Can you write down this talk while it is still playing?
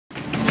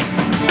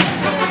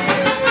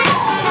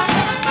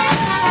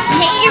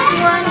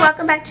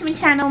back to my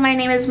channel. My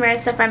name is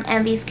Marissa from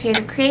Envy's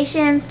Creative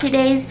Creations.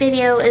 Today's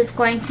video is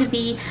going to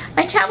be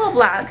my travel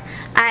vlog.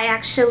 I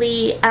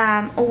actually,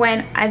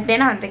 when I've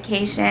been on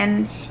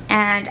vacation,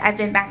 and I've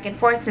been back and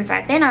forth since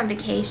I've been on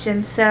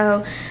vacation,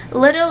 so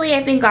literally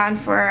I've been gone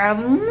for a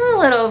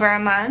little over a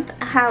month.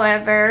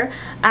 However,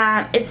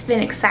 it's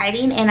been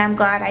exciting and I'm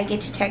glad I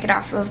get to check it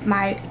off of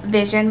my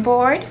vision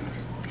board.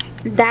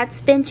 That's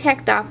been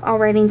checked off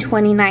already in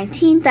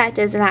 2019. That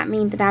does not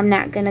mean that I'm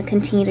not going to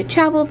continue to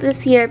travel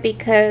this year,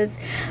 because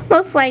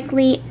most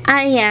likely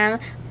I am,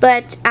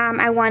 but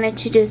I wanted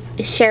to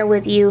just share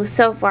with you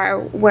so far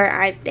where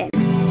I've been.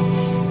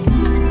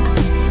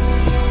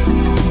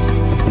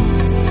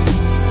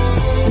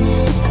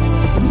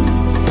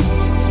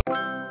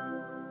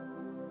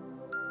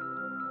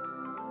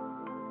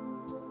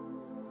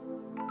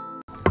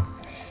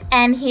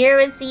 And here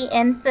is the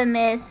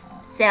infamous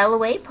sail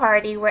away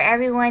party, where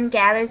everyone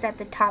gathers at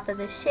the top of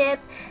the ship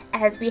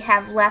as we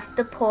have left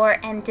the port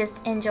and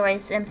just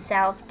enjoys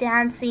themselves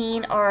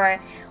dancing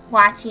or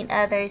watching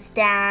others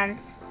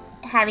dance,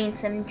 having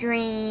some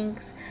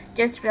drinks,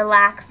 just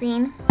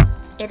relaxing.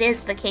 It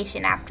is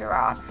vacation after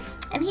all.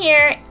 And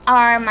here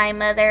are my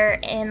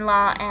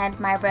mother-in-law and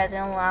my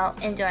brother-in-law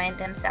enjoying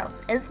themselves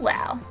as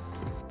well.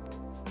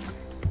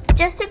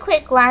 Just a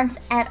quick glance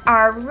at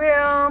our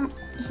room.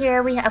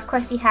 Here we have, of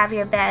course, you have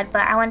your bed,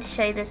 but I want to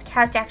show you this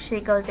couch actually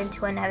goes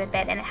into another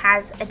bed and it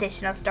has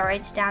additional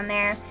storage down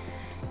there.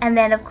 And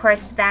then of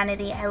course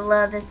vanity. I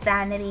love this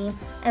vanity.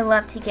 I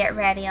love to get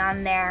ready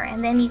on there.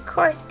 And then you of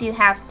course do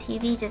have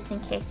TV just in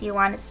case you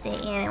want to stay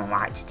in and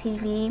watch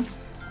TV.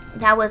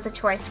 That was a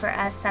choice for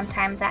us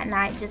sometimes at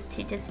night, just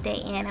to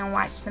stay in and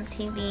watch some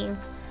TV.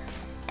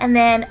 And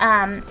then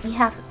you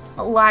have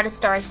a lot of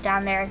storage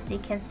down there, as you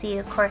can see.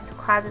 Of course, a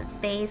closet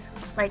space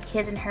like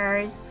his and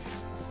hers.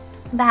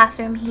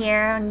 Bathroom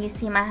here, and you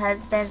see my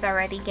husband's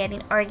already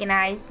getting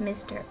organized,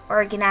 Mr.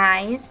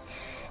 Organized.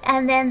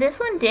 And then this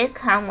one did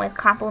come with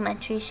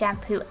complimentary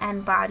shampoo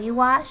and body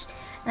wash,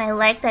 and I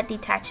like that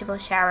detachable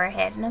shower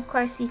head. And of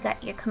course you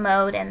got your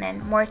commode and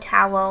then more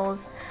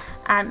towels.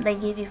 They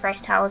give you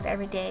fresh towels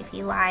every day if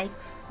you like.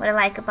 What I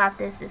like about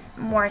this is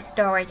more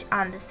storage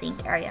on the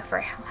sink area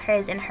for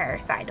his and her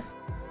side.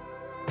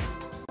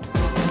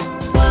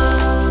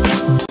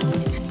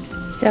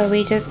 So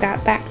we just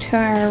got back to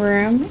our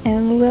room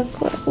and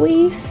look what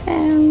we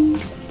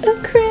found. A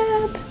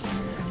crab!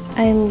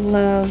 I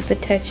love the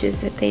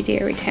touches that they do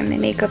every time they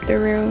make up the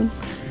room.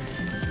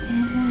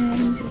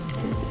 And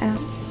this is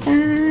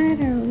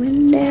outside our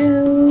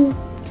window.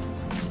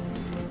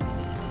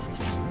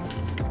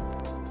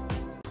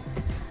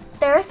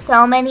 There are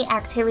so many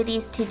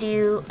activities to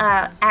do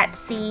at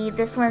sea.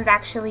 This one's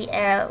actually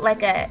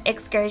like a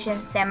excursion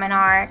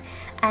seminar.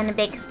 And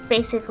it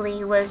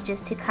basically was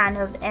just to kind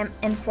of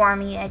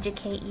inform you,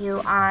 educate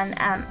you on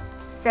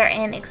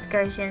certain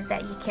excursions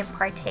that you can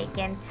partake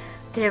in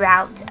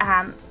throughout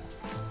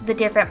the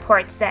different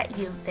ports that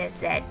you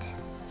visit.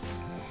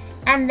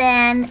 And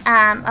then,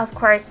 of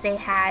course, they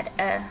had,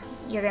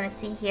 you're going to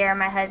see here,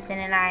 my husband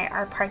and I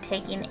are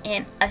partaking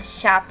in a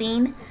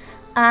shopping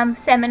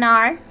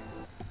seminar.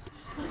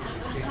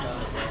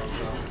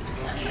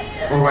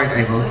 All right,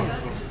 Abel.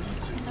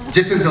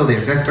 Just until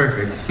there, that's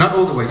perfect. Not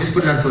all the way, just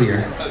put it until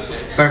here.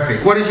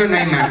 Perfect. What is your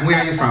name, ma'am? Where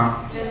are you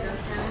from?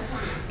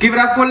 Give it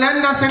up for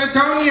Linda, San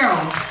Antonio.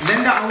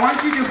 Linda, I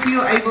want you to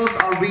feel Abel's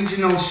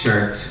original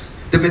shirt.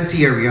 The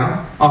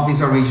material of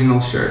his original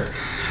shirt.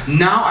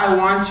 Now I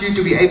want you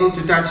to be able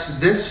to touch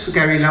this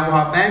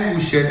Karilawa bamboo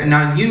shirt, and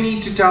now you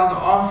need to tell the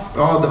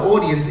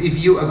audience if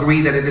you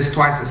agree that it is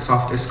twice as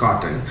soft as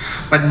cotton.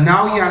 But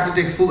now you have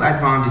to take full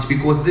advantage,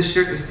 because this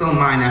shirt is still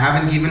mine. I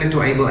haven't given it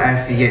to Abel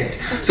as yet.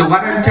 So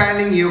what I'm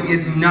telling you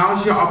is,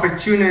 now's your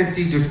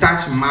opportunity to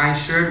touch my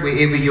shirt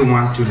wherever you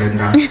want to,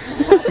 Linda.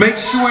 Make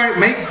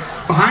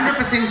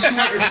 100%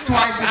 sure it's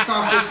twice as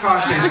soft as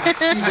cotton.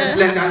 Jesus,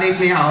 Linda, let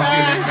me help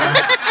you,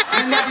 Linda.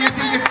 Linda, do you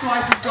think it's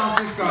twice as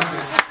soft as cotton?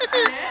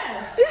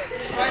 Yes.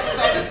 Twice as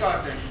soft as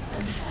cotton.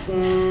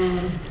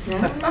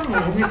 I don't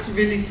know. It's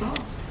really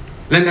soft.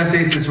 Linda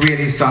says it's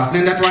really soft.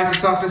 Linda, twice as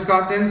soft as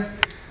cotton?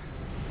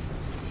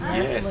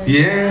 Yes.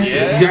 Yes?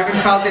 You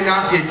haven't felt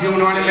enough yet. You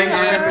want to make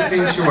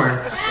 100%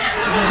 sure.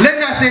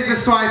 Linda says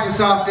it's twice as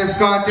soft as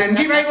cotton.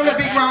 Give Abel a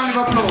big round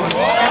of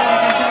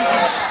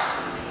applause.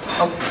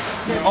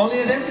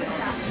 Only then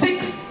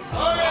 6,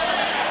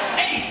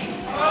 8,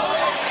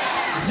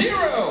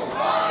 0,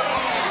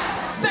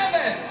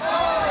 7,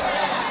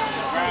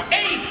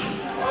 8,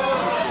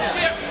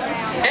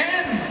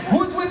 and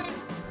who's with me?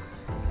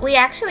 We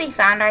actually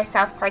found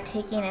ourselves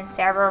partaking in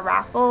several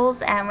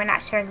raffles, and we're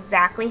not sure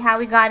exactly how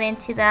we got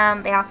into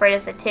them. They offered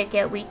us a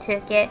ticket, we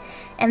took it,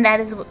 and that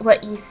is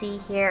what you see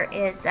here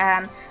is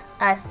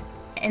us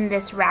in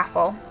this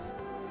raffle.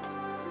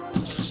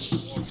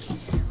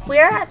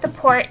 We're at the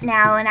port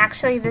now, and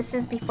actually this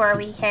is before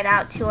we head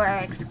out to our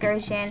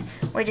excursion.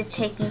 We're just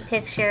taking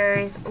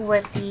pictures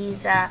with these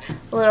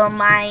little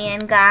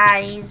Mayan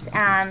guys,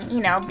 you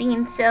know,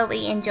 being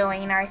silly,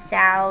 enjoying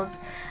ourselves.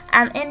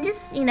 and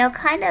just, you know,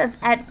 kind of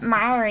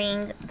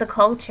admiring the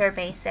culture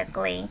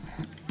basically.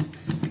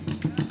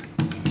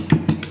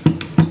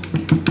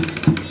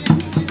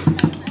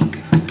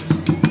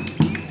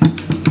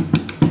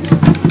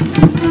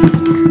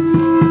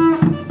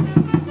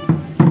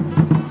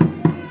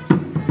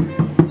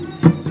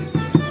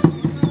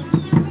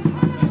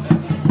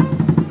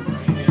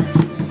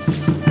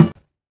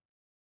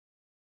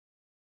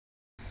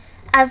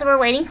 As we're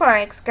waiting for our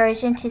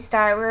excursion to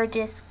start, we're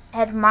just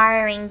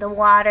admiring the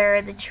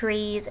water, the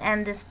trees,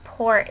 and this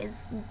port is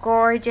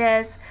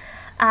gorgeous.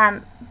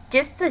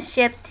 Just the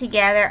ships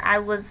together, I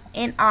was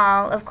in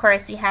awe. Of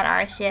course, we had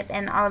our ship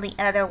and all the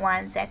other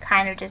ones that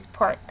kind of just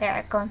port there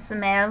at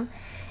Cozumel.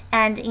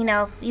 And, you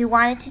know, if you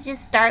wanted to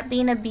just start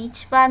being a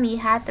beach bum, you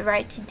had the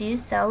right to do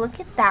so. Look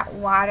at that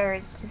water.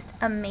 It's just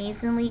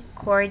amazingly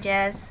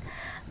gorgeous.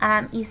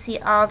 You see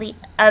all the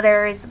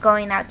others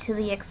going out to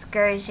the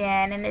excursion,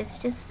 and it's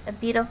just a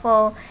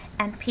beautiful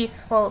and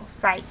peaceful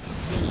sight to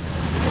see.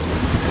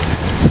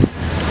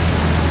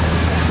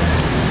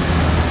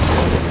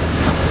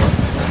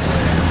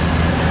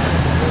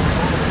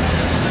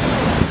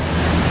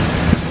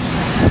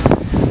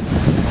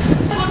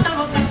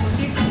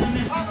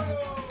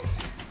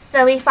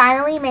 So we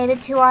finally made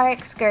it to our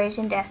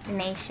excursion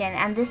destination,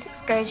 and this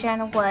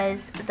excursion was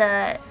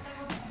the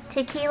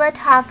tequila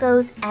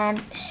tacos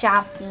and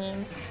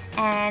shopping,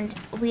 and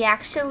we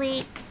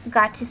actually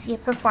got to see a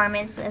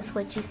performance as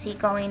what you see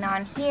going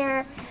on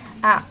here.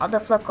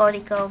 The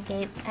Flocorico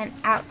gave an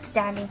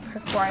outstanding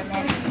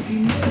performance.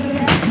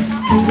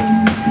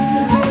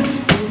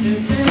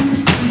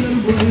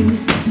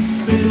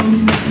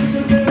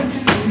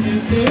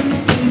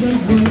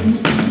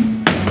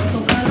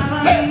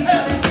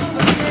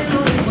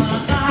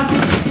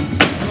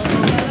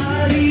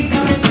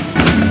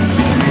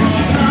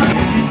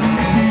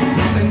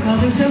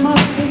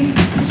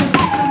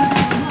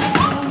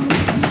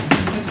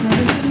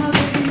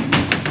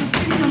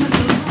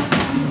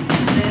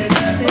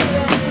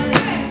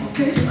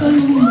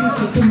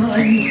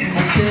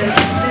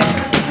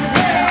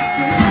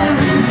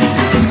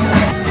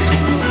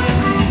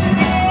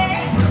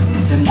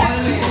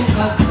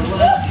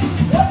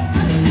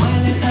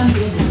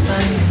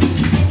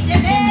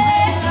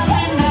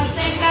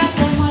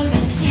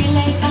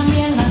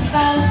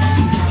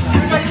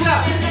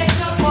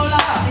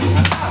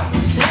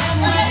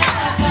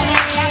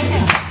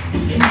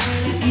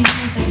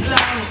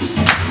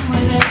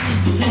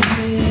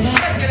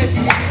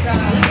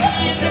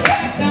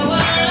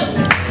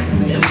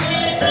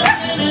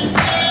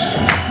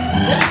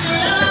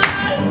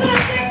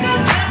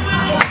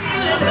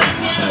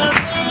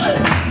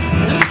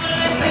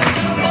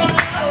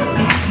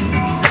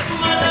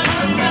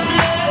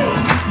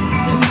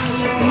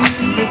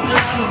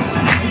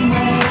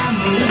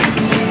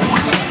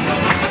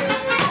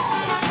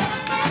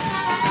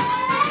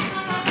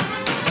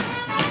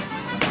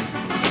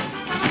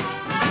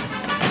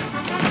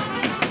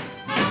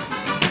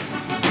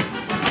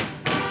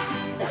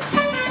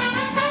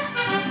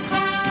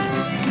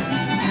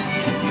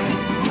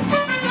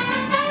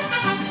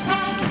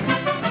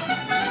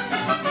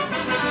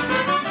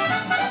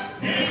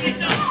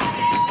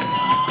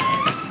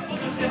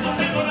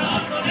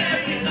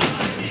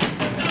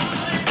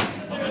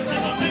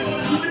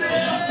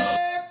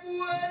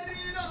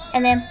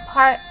 And then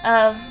part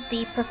of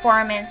the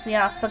performance, we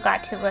also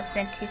got to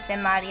listen to some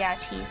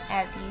mariachis,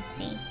 as you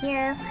see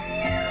here.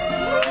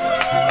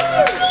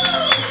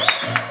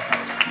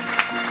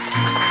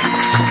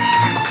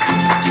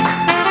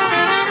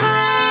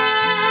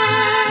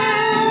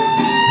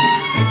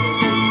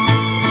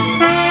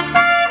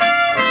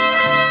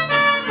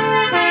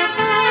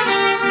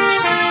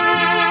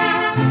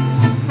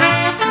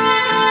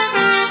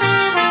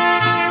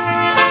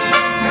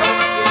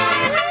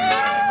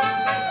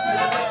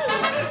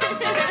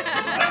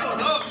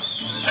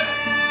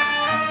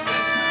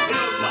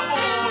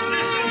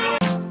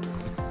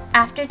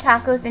 After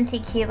tacos and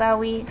tequila,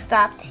 we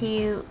stopped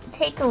to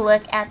take a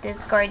look at this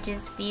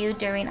gorgeous view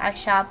during our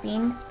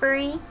shopping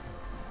spree.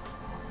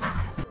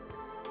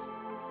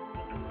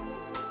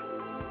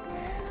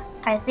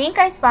 I think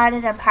I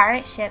spotted a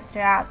pirate ship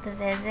throughout the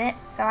visit,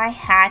 so I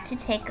had to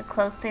take a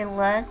closer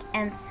look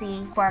and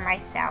see for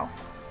myself.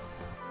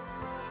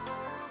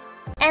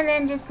 And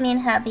then just me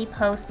and hubby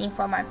posting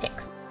for more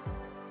pics.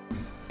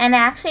 And I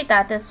actually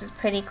thought this was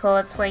pretty cool.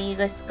 It's where you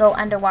just go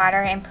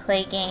underwater and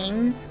play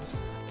games.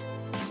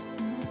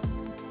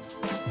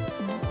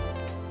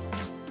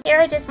 Here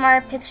are just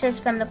more pictures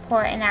from the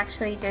port and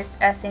actually just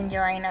us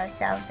enjoying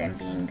ourselves and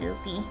being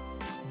goofy.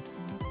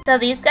 So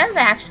these guns are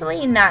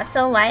actually not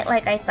so light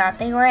like I thought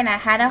they were, and I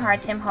had a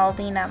hard time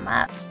holding them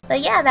up. So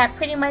yeah, that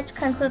pretty much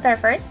concludes our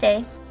first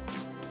day.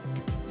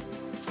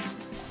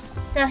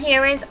 So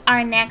here is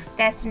our next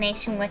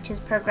destination, which is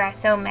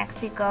Progreso,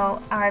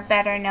 Mexico, or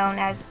better known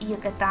as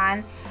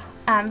Yucatan.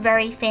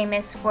 Very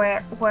famous for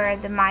where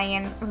the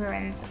Mayan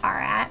ruins are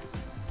at.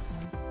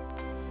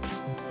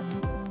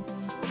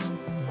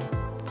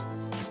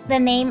 The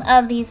name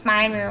of these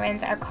Mayan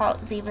ruins are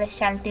called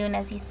Zibleshantun,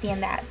 as you see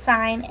in that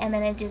sign, and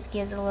then it just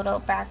gives a little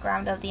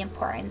background of the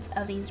importance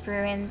of these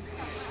ruins.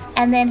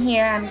 And then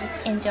here I'm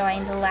just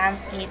enjoying the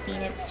landscaping.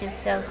 It's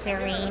just so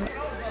serene.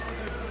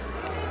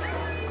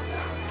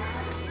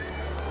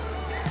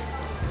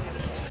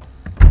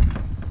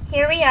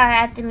 Here we are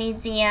at the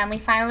museum. We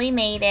finally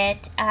made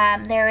it.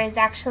 There is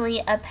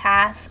actually a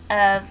path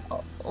of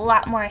a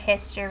lot more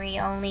history,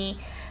 only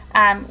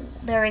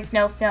there is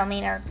no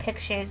filming or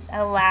pictures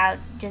allowed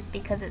just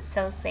because it's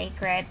so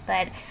sacred.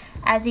 But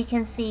as you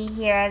can see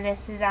here,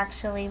 this is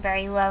actually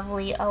very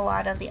lovely. A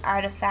lot of the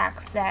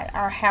artifacts that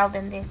are held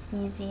in this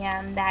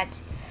museum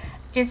that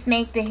just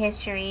make the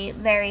history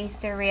very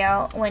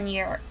surreal when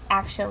you're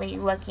actually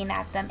looking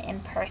at them in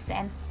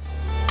person.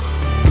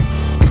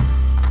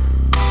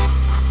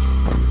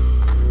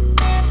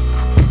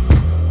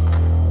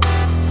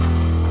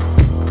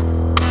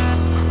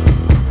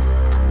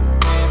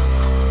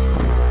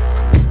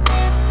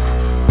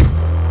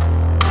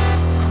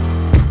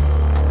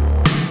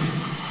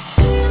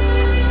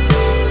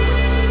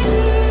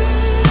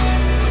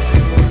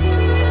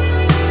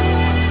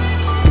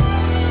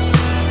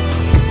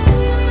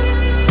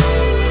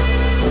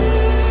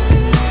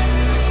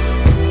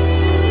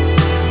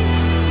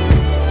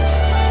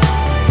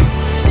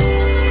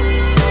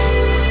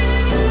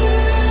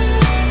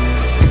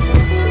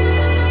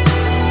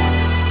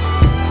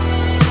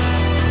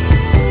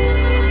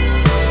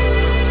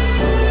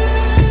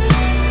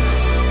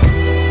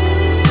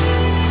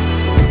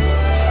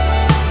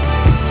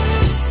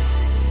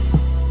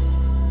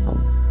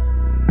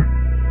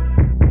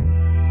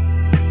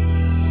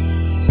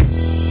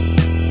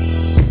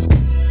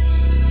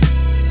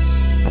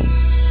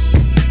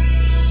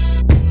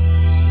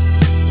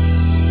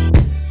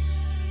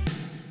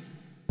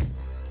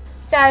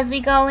 So as we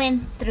go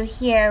in through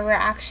here, we're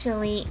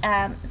actually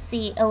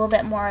see a little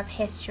bit more of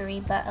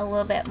history, but a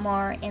little bit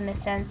more in the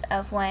sense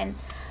of when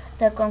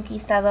the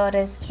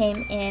conquistadores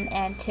came in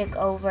and took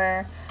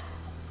over.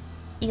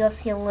 You'll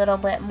see a little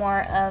bit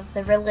more of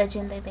the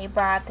religion that they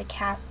brought, the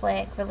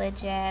Catholic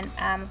religion.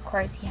 Of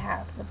course, you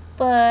have the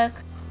book.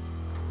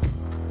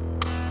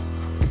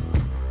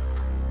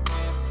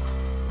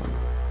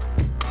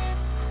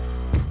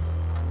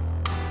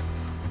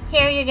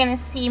 Here you're going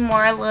to see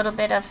more a little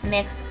bit of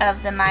mix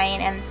of the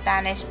Mayan and the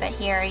Spanish, but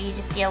here you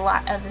just see a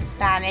lot of the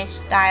Spanish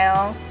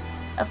style.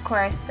 Of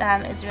course,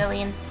 it's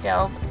really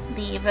instilled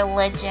the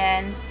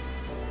religion,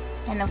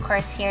 and of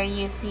course here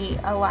you see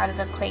a lot of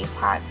the clay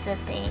pots that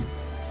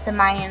the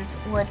Mayans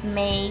would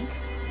make.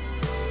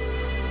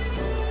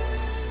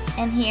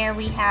 And here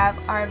we have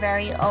our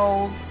very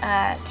old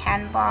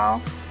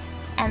cannonball,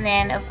 and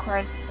then of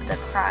course the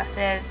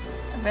crosses.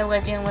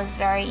 Religion was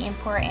very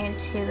important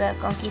to the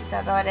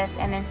conquistadores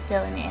and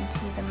instilling it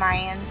into the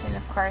Mayans, and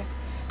of course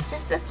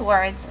just the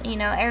swords, you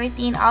know,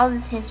 everything, all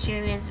this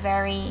history is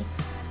very,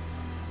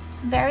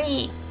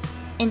 very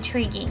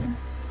intriguing.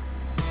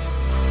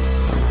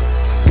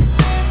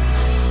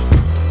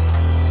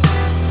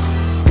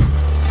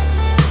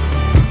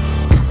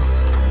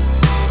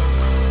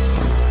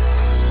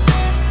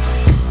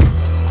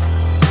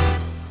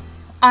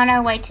 On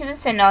our way to the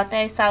cenote,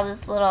 I saw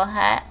this little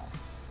hut.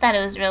 Thought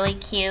it was really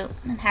cute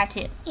and had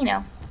to, you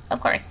know,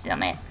 of course,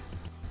 film it.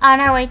 On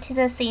our way to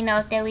the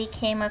cenote, we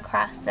came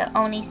across the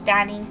only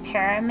standing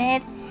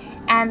pyramid,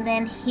 and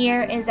then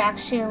here is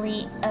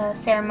actually a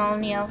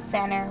ceremonial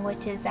center,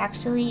 which is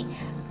actually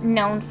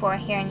known for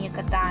here in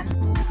Yucatan.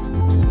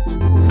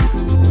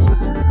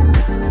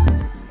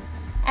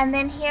 And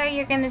then here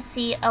you're going to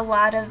see a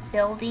lot of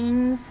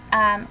buildings.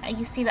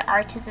 You see the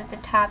arches at the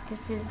top.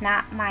 This is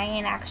not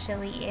Mayan,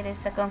 actually. It is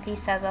the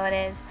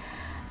conquistadores.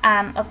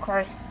 Of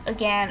course,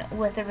 again,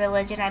 with the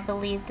religion, I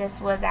believe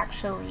this was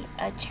actually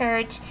a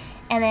church.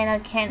 And then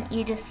again,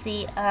 you just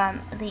see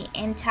the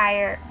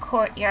entire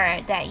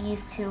courtyard that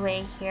used to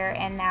lay here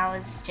and now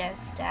is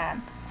just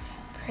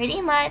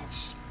pretty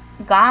much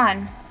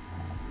gone.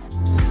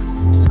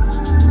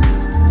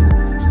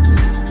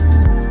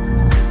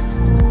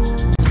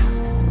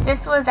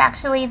 This was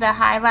actually the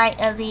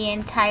highlight of the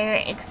entire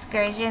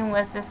excursion,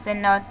 was the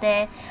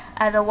cenote.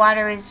 The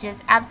water is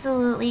just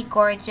absolutely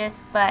gorgeous,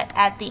 but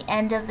at the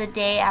end of the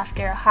day,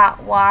 after a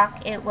hot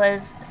walk, it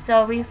was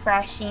so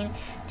refreshing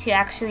to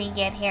actually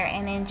get here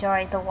and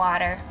enjoy the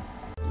water.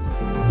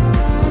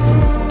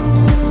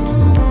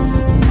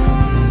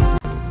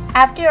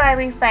 After our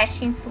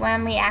refreshing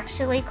swim, we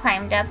actually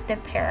climbed up the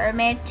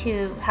pyramid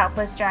to help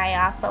us dry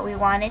off, but we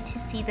wanted to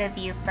see the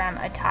view from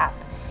atop,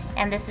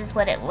 and this is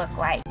what it looked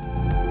like.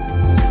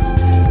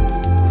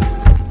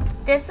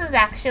 This is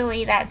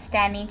actually that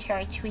standing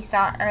church we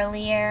saw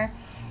earlier,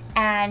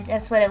 and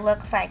that's what it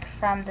looks like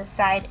from the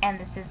side, and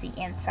this is the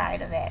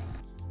inside of it.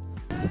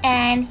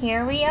 And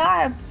here we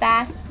are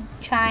back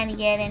trying to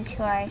get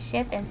into our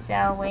ship and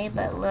sail away,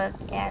 but look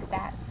at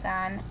that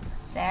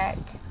sunset.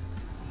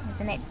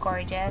 Isn't it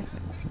gorgeous?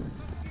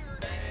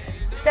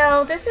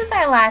 So this is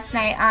our last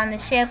night on the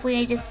ship.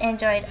 We just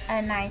enjoyed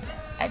a nice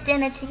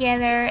dinner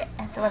together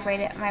and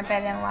celebrated my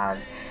brother-in-law's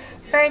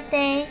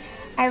birthday.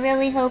 I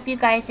really hope you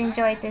guys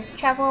enjoyed this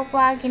travel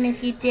vlog, and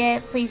if you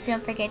did, please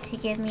don't forget to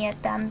give me a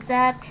thumbs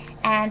up.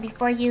 And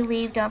before you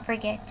leave, don't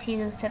forget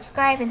to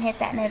subscribe and hit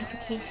that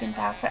notification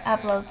bell for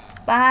uploads.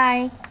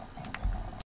 Bye!